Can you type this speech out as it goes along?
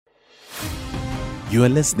You are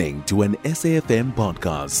listening to an SAFM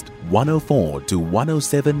podcast, 104 to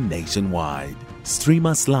 107 nationwide. Stream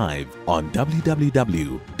us live on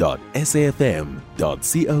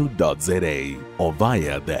www.safm.co.za or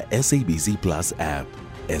via the SABC Plus app.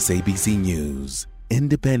 SABC News,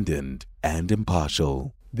 independent and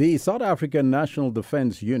impartial. The South African National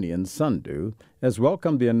Defence Union, SANDU, has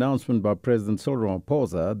welcomed the announcement by President Cyril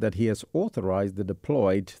Ramaphosa that he has authorised the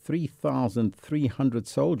deployed 3,300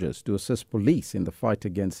 soldiers to assist police in the fight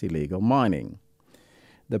against illegal mining.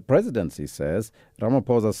 The presidency says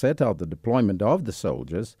Ramaphosa set out the deployment of the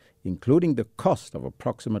soldiers, including the cost of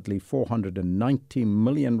approximately 490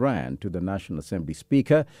 million rand to the National Assembly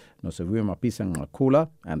Speaker, Nosiviwe Mapisa-Nqakula,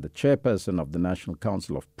 and the Chairperson of the National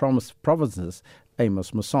Council of Provinces,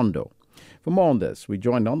 Amos Masondo. For more on this, we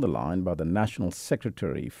joined on the line by the National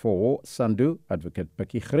Secretary for SANDU, Advocate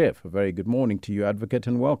Pikkie Greeff. A very good morning to you, Advocate,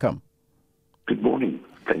 and welcome. Good morning.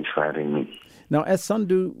 Thanks for having me. Now, as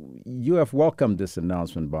SANDU, you have welcomed this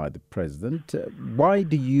announcement by the President. Why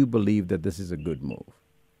do you believe that this is a good move?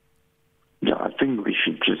 Yeah, I think we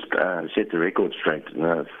should just set the record straight.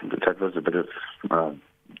 That was a bit of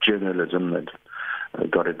journalism that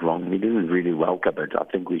got it wrong. We didn't really welcome it. I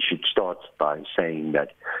think we should start by saying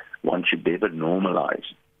that one should be able to normalize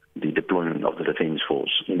the deployment of the Defence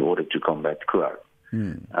Force in order to combat crime.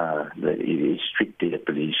 It is strictly a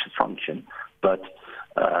police function, but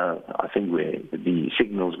I think where the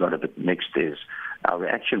signals got a bit mixed is our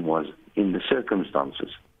reaction was, in the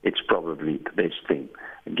circumstances, it's probably the best thing,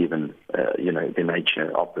 given the nature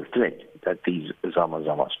of the threat that these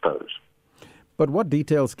Zamas pose. But what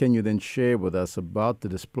details can you then share with us about the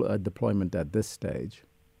deployment at this stage?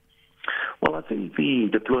 Well, I think the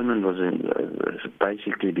deployment was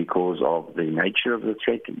basically because of the nature of the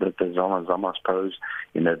threat that the Zamas pose.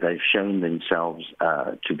 They've shown themselves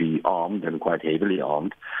to be armed and quite heavily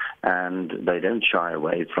armed, and they don't shy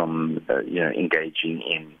away from engaging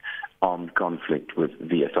in armed conflict with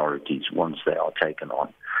the authorities once they are taken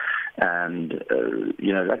on. And,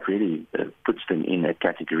 that really puts them in a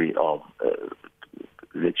category of,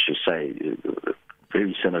 let's just say,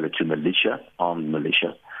 very similar to militia, armed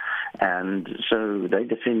militia. And so they're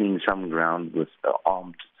defending some ground with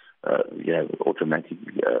armed, automatic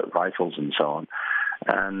rifles and so on.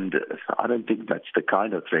 And I don't think that's the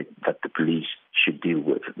kind of threat that the police should deal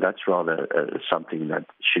with. That's rather something that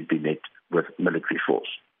should be met with military force.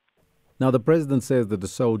 Now, the President says that the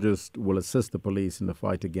soldiers will assist the police in the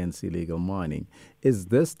fight against illegal mining. Is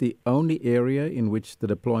this the only area in which the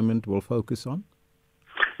deployment will focus on?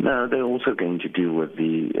 No, they're also going to deal with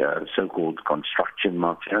the so-called construction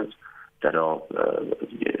mafias that are,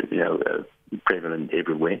 prevalent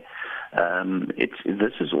everywhere.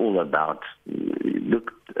 This is all about,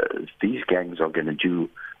 these gangs are going to do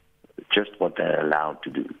just what they're allowed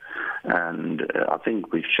to do. And I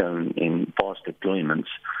think we've shown in past deployments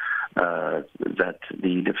that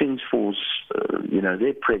the Defence Force,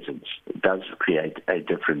 their presence does create a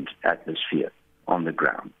different atmosphere on the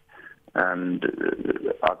ground. And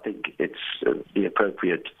I think it's the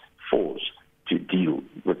appropriate force to deal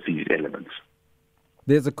with these elements.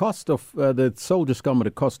 There's a cost of, the soldiers come at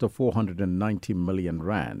a cost of 490 million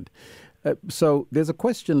rand. So there's a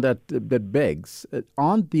question that begs,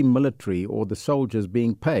 aren't the military or the soldiers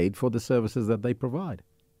being paid for the services that they provide?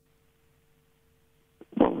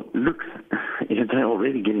 Well, look, they're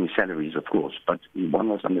already getting salaries, of course, but one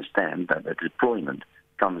must understand that the deployment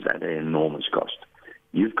comes at an enormous cost.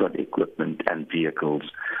 You've got equipment and vehicles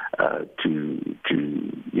to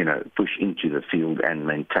push into the field and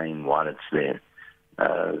maintain while it's there.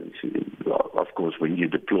 Of course, when you're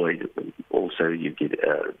deployed, also you get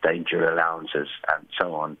danger allowances and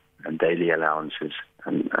so on, and daily allowances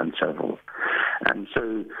and so forth. And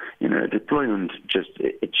so, deployment it's just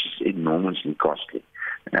enormously costly.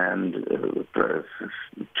 And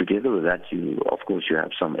together with that, you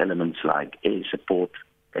have some elements like air support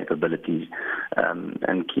capabilities,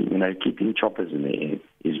 and keeping choppers in the air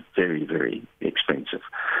is very, very expensive.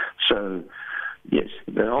 So, yes,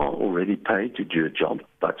 they are already paid to do a job,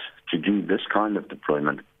 but to do this kind of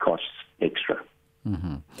deployment costs extra.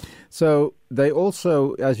 Mm-hmm. So they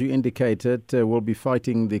also, as you indicated, will be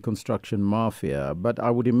fighting the construction mafia. But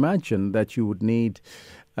I would imagine that you would need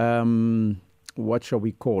what shall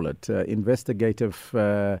we call it, investigative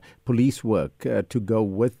police work to go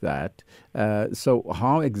with that. So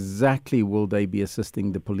how exactly will they be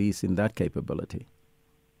assisting the police in that capability?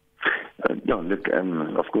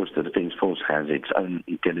 Of course, the Defence Force has its own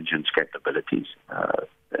intelligence capabilities,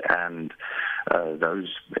 and those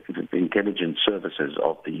intelligence services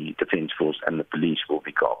of the Defence Force and the police will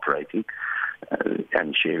be cooperating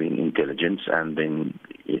and sharing intelligence, and then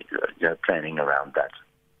planning around that.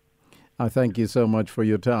 I thank you so much for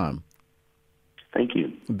your time. Thank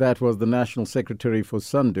you. That was the National Secretary for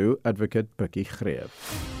SANDU, Advocate Pikkie Greeff.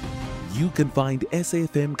 You can find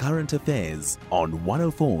SAFM Current Affairs on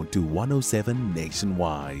 104 to 107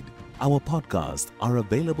 nationwide. Our podcasts are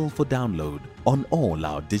available for download on all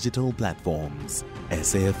our digital platforms.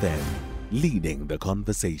 SAFM, leading the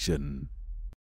conversation.